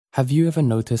Have you ever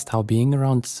noticed how being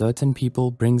around certain people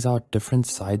brings out different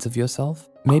sides of yourself?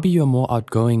 Maybe you're more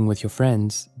outgoing with your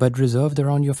friends, but reserved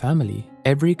around your family.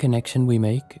 Every connection we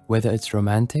make, whether it's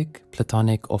romantic,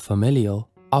 platonic, or familial,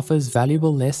 offers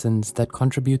valuable lessons that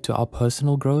contribute to our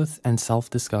personal growth and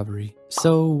self-discovery.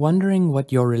 So, wondering what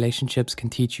your relationships can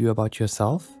teach you about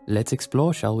yourself? Let's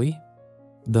explore, shall we?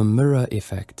 The mirror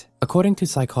effect. According to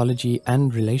psychology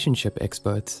and relationship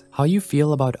experts, how you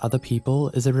feel about other people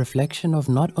is a reflection of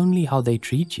not only how they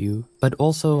treat you, but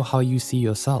also how you see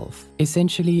yourself.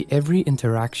 Essentially, every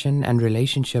interaction and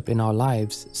relationship in our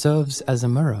lives serves as a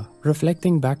mirror,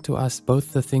 reflecting back to us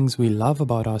both the things we love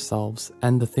about ourselves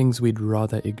and the things we'd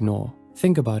rather ignore.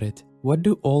 Think about it. What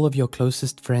do all of your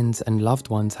closest friends and loved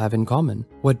ones have in common?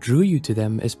 What drew you to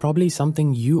them is probably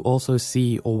something you also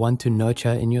see or want to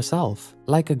nurture in yourself,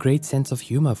 like a great sense of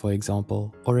humor, for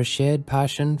example, or a shared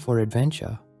passion for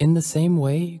adventure. In the same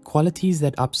way, qualities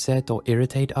that upset or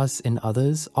irritate us in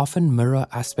others often mirror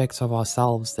aspects of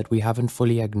ourselves that we haven't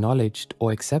fully acknowledged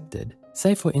or accepted.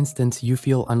 Say for instance, you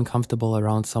feel uncomfortable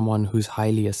around someone who's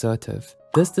highly assertive.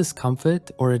 This discomfort,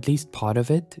 or at least part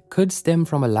of it, could stem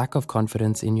from a lack of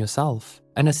confidence in yourself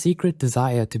and a secret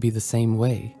desire to be the same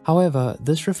way. However,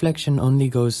 this reflection only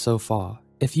goes so far.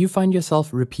 If you find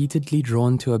yourself repeatedly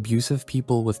drawn to abusive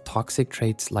people with toxic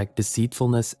traits like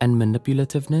deceitfulness and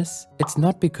manipulativeness, it's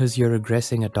not because you're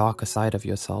regressing a darker side of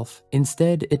yourself.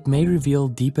 Instead, it may reveal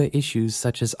deeper issues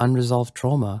such as unresolved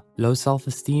trauma, low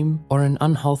self-esteem, or an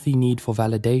unhealthy need for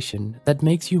validation that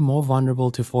makes you more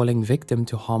vulnerable to falling victim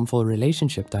to harmful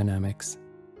relationship dynamics.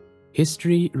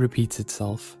 History repeats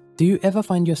itself. Do you ever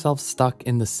find yourself stuck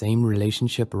in the same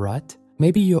relationship rut?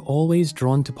 Maybe you're always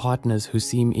drawn to partners who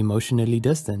seem emotionally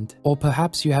distant, or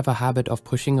perhaps you have a habit of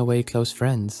pushing away close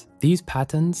friends. These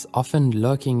patterns, often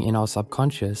lurking in our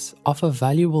subconscious, offer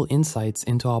valuable insights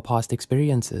into our past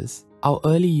experiences. Our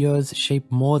early years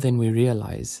shape more than we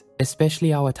realize,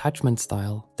 especially our attachment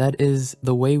style, that is,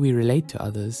 the way we relate to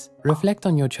others. Reflect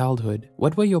on your childhood.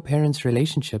 What were your parents'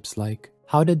 relationships like?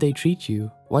 How did they treat you?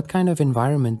 What kind of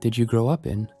environment did you grow up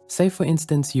in? Say for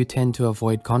instance you tend to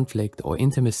avoid conflict or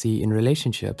intimacy in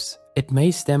relationships. It may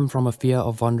stem from a fear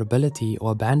of vulnerability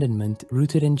or abandonment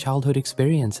rooted in childhood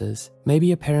experiences.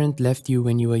 Maybe a parent left you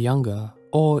when you were younger,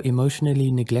 or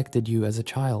emotionally neglected you as a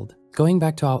child. Going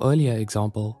back to our earlier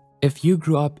example, if you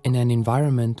grew up in an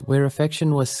environment where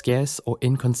affection was scarce or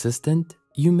inconsistent,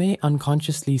 you may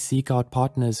unconsciously seek out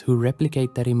partners who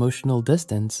replicate that emotional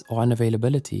distance or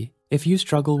unavailability. If you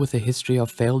struggle with a history of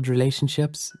failed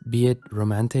relationships, be it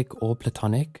romantic or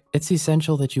platonic, it's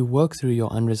essential that you work through your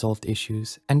unresolved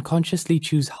issues and consciously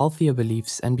choose healthier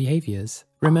beliefs and behaviors.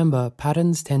 Remember,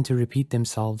 patterns tend to repeat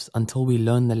themselves until we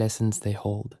learn the lessons they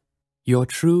hold. Your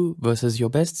true versus your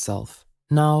best self.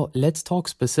 Now, let's talk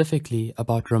specifically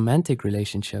about romantic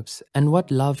relationships and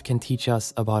what love can teach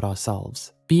us about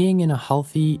ourselves. Being in a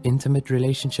healthy, intimate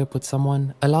relationship with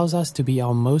someone allows us to be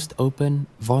our most open,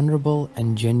 vulnerable,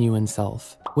 and genuine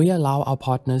self. We allow our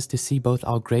partners to see both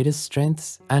our greatest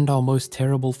strengths and our most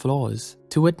terrible flaws,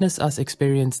 to witness us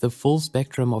experience the full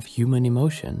spectrum of human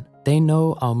emotion. They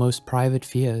know our most private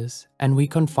fears, and we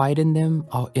confide in them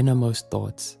our innermost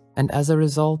thoughts. And as a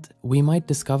result, we might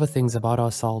discover things about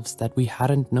ourselves that we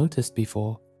hadn't noticed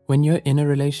before. When you're in a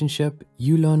relationship,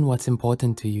 you learn what's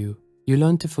important to you. You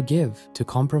learn to forgive, to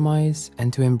compromise,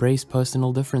 and to embrace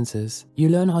personal differences. You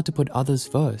learn how to put others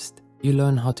first. You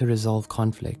learn how to resolve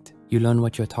conflict. You learn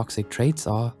what your toxic traits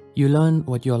are. You learn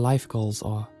what your life goals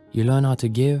are. You learn how to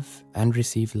give and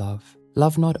receive love.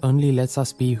 Love not only lets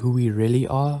us be who we really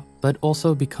are, but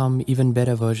also become even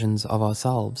better versions of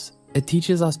ourselves. It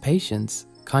teaches us patience,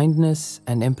 kindness,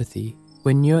 and empathy.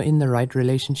 When you're in the right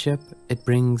relationship, it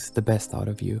brings the best out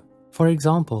of you. For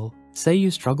example, say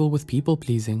you struggle with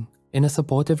people-pleasing. In a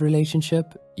supportive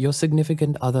relationship, your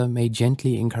significant other may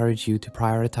gently encourage you to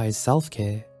prioritize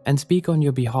self-care and speak on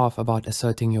your behalf about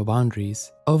asserting your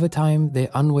boundaries. Over time, their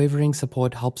unwavering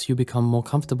support helps you become more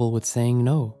comfortable with saying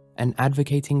no and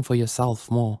advocating for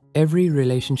yourself more. Every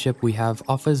relationship we have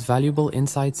offers valuable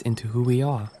insights into who we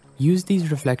are. Use these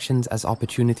reflections as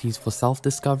opportunities for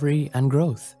self-discovery and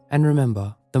growth. And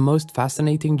remember, the most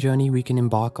fascinating journey we can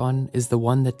embark on is the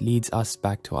one that leads us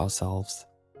back to ourselves.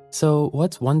 So,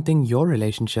 what's one thing your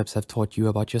relationships have taught you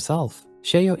about yourself?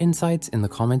 Share your insights in the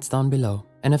comments down below.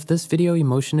 And if this video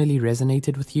emotionally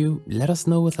resonated with you, let us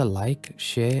know with a like,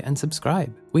 share, and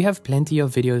subscribe. We have plenty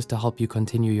of videos to help you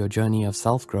continue your journey of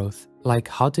self-growth, like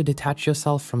how to detach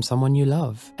yourself from someone you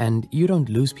love, and you don't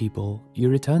lose people, you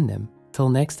return them. Till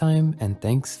next time, and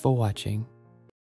thanks for watching.